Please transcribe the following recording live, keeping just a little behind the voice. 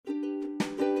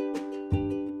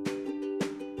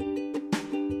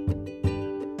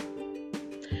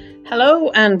Hello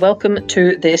and welcome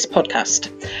to this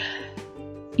podcast.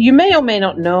 You may or may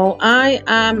not know I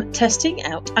am testing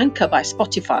out Anchor by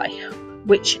Spotify,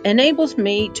 which enables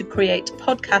me to create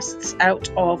podcasts out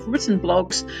of written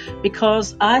blogs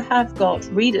because I have got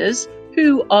readers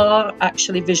who are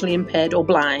actually visually impaired or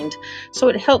blind. So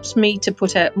it helps me to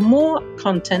put out more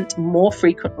content more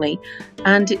frequently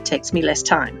and it takes me less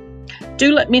time.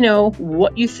 Do let me know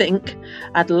what you think.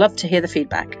 I'd love to hear the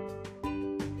feedback.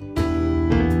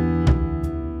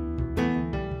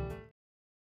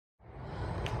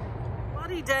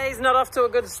 Day's not off to a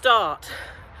good start.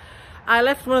 I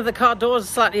left one of the car doors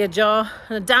slightly ajar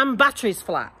and the damn battery's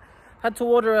flat. Had to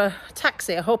order a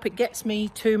taxi. I hope it gets me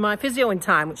to my physio in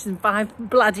time, which is in 5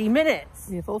 bloody minutes.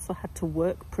 We've also had to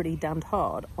work pretty damned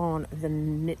hard on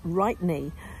the right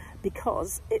knee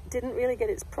because it didn't really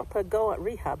get its proper go at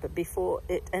rehab before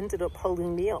it ended up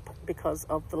holding me up because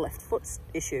of the left foot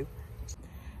issue.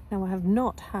 Now, I have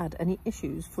not had any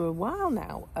issues for a while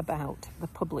now about the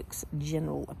public's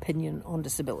general opinion on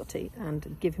disability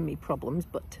and giving me problems,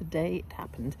 but today it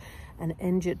happened and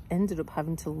ended up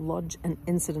having to lodge an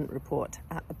incident report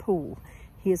at the pool.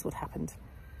 Here's what happened.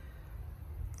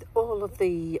 All of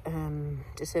the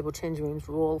disabled changing rooms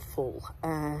were all full,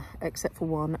 except for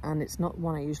one, and it's not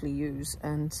one I usually use,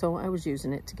 and so I was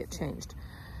using it to get changed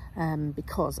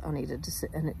because I needed to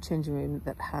sit in a changing room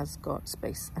that has got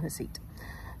space and a seat.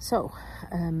 So,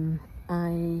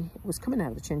 I was coming out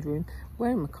of the change room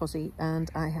wearing my cosy and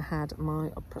I had my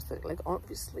prosthetic leg,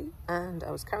 obviously, and I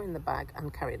was carrying the bag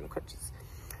and carrying the crutches.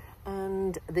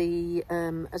 And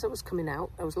as I was coming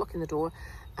out, I was locking the door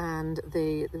and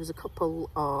there was a couple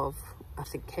of, I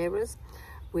think, carers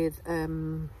with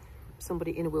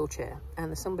somebody in a wheelchair.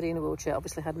 And the somebody in a wheelchair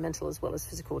obviously had mental as well as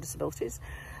physical disabilities.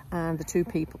 And the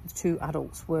two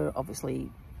adults were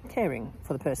obviously caring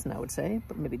for the person, I would say,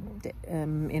 but maybe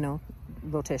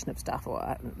rotation of staff,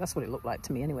 or that's what it looked like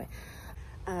to me anyway.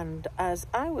 And as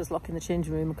I was locking the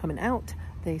changing room and coming out,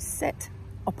 they set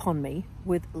upon me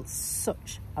with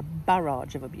such a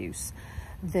barrage of abuse.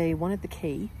 They wanted the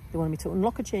key. They wanted me to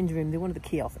unlock a changing room. They wanted the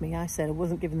key off me. I said I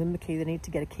wasn't giving them the key. They need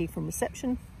to get a key from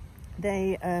reception.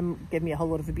 They gave me a whole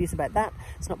lot of abuse about that.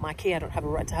 It's not my key. I don't have a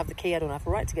right to have the key. I don't have a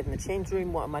right to get in the change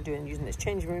room. What am I doing using this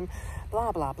change room?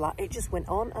 Blah, blah, blah. It just went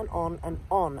on and on and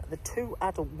on. The two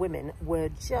adult women were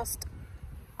just,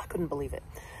 I couldn't believe it.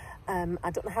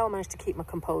 I don't know how I managed to keep my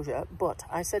composure, but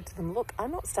I said to them, look, I'm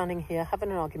not standing here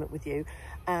having an argument with you.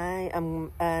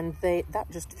 That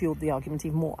just fueled the argument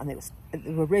even more. And they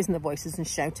were raising their voices and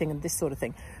shouting and this sort of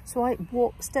thing. So I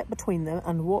stepped between them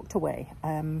and walked away,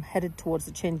 headed towards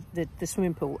the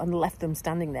swimming pool and left them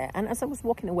standing there. And as I was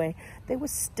walking away, they were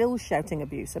still shouting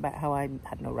abuse about how I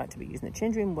had no right to be using the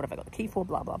change room. What have I got the key for?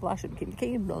 Blah, blah, blah. I shouldn't keep the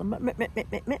key. Blah, blah, blah, blah,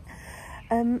 blah, blah.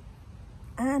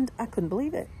 And I couldn't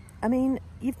believe it. I mean,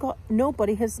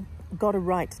 nobody has got a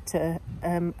right to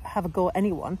have a go at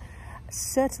anyone,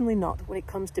 certainly not when it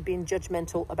comes to being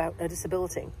judgmental about a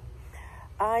disability.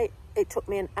 It took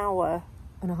me an hour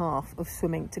and a half of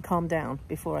swimming to calm down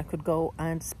before I could go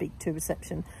and speak to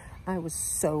reception. I was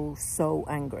so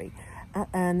angry.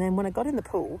 And then when I got in the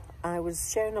pool, I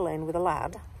was sharing a lane with a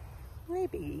lad,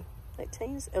 maybe late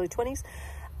teens, early 20s,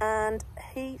 and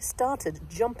he started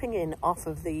jumping in off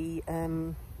of the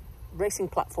racing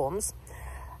platforms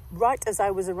right as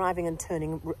I was arriving and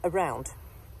turning around.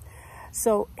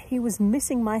 So he was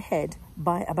missing my head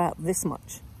by about this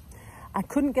much. I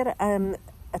couldn't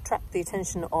attract the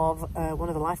attention of one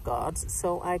of the lifeguards,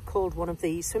 so I called one of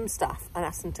the swim staff and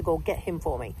asked them to go get him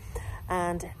for me.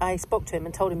 And I spoke to him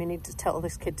and told him he needed to tell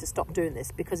this kid to stop doing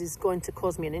this because he's going to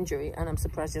cause me an injury, and I'm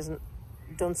surprised he hasn't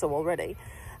done so already.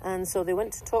 And so they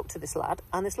went to talk to this lad,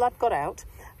 and this lad got out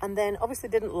and then obviously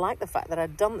didn't like the fact that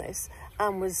I'd done this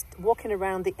and was walking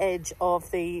around the edge of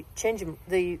the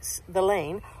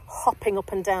lane, hopping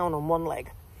up and down on one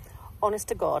leg. Honest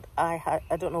to God, I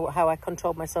don't know how I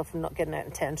controlled myself from not getting out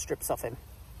and tearing strips off him.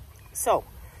 So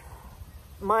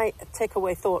my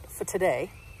takeaway thought for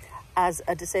today, as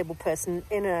a disabled person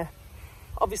in a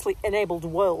obviously enabled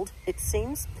world, it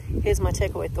seems, here's my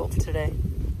takeaway thought for today.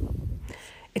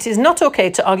 It is not okay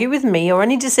to argue with me or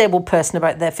any disabled person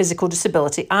about their physical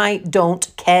disability. I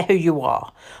don't care who you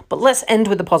are. But let's end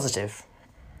with the positive.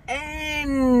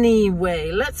 Anyway,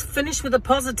 let's finish with a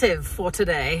positive for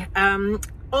today.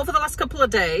 Over the last couple of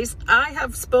days, I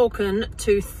have spoken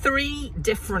to 3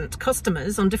 different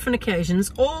customers on different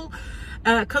occasions. All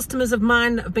customers of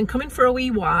mine that have been coming for a wee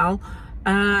while,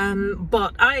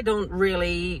 but I don't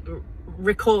really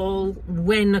recall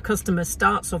when a customer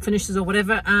starts or finishes or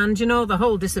whatever, and you know, the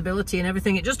whole disability and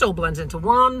everything, it just all blends into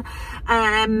one.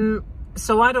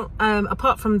 so I don't,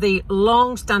 apart from the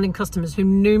long-standing customers who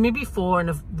knew me before and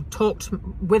have talked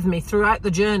with me throughout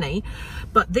the journey,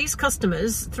 but these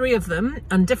customers, 3 of them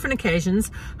on different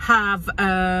occasions, have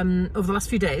over the last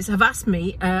few days have asked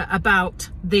me about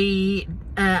the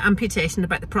amputation,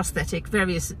 about the prosthetic,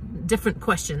 various different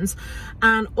questions,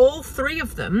 and all 3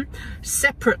 of them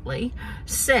separately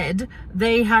said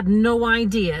they had no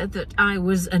idea that I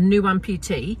was a new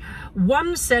amputee.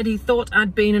 One said he thought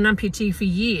I'd been an amputee for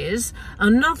years,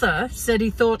 another said he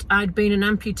thought I'd been an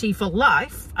amputee for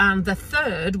life, and the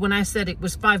third, when I said it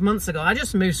was 5 months ago, I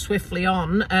just moved swiftly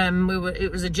on.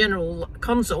 It was a general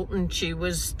consult, and she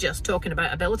was just talking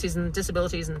about abilities and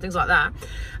disabilities and things like that,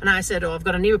 and I said, oh, I've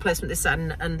got a knee replacement this side,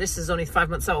 and this is only 5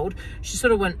 months old. She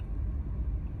sort of went,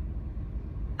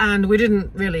 and we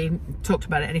didn't really talk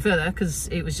about it any further because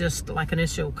it was just like an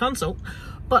initial consult.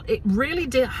 But it really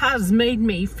has made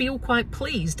me feel quite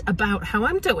pleased about how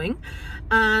I'm doing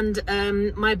and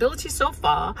my ability so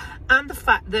far, and the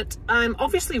fact that I'm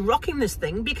obviously rocking this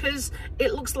thing, because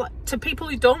it looks like, to people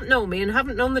who don't know me and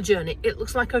haven't known the journey, it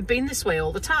looks like I've been this way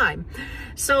all the time.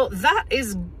 So that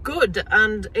is good,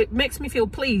 and it makes me feel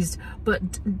pleased,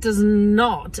 but does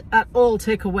not at all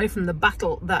take away from the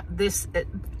battle that this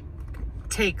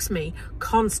takes me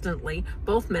constantly,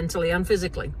 both mentally and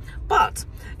physically. But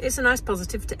it's a nice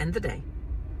positive to end the day.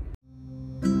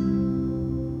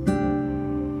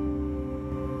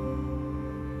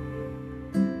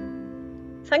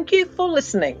 Thank you for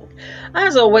listening.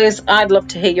 As always, I'd love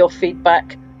to hear your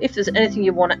feedback. If there's anything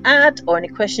you want to add or any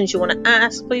questions you want to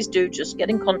ask, please do just get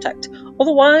in contact.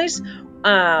 Otherwise,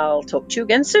 I'll talk to you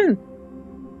again soon.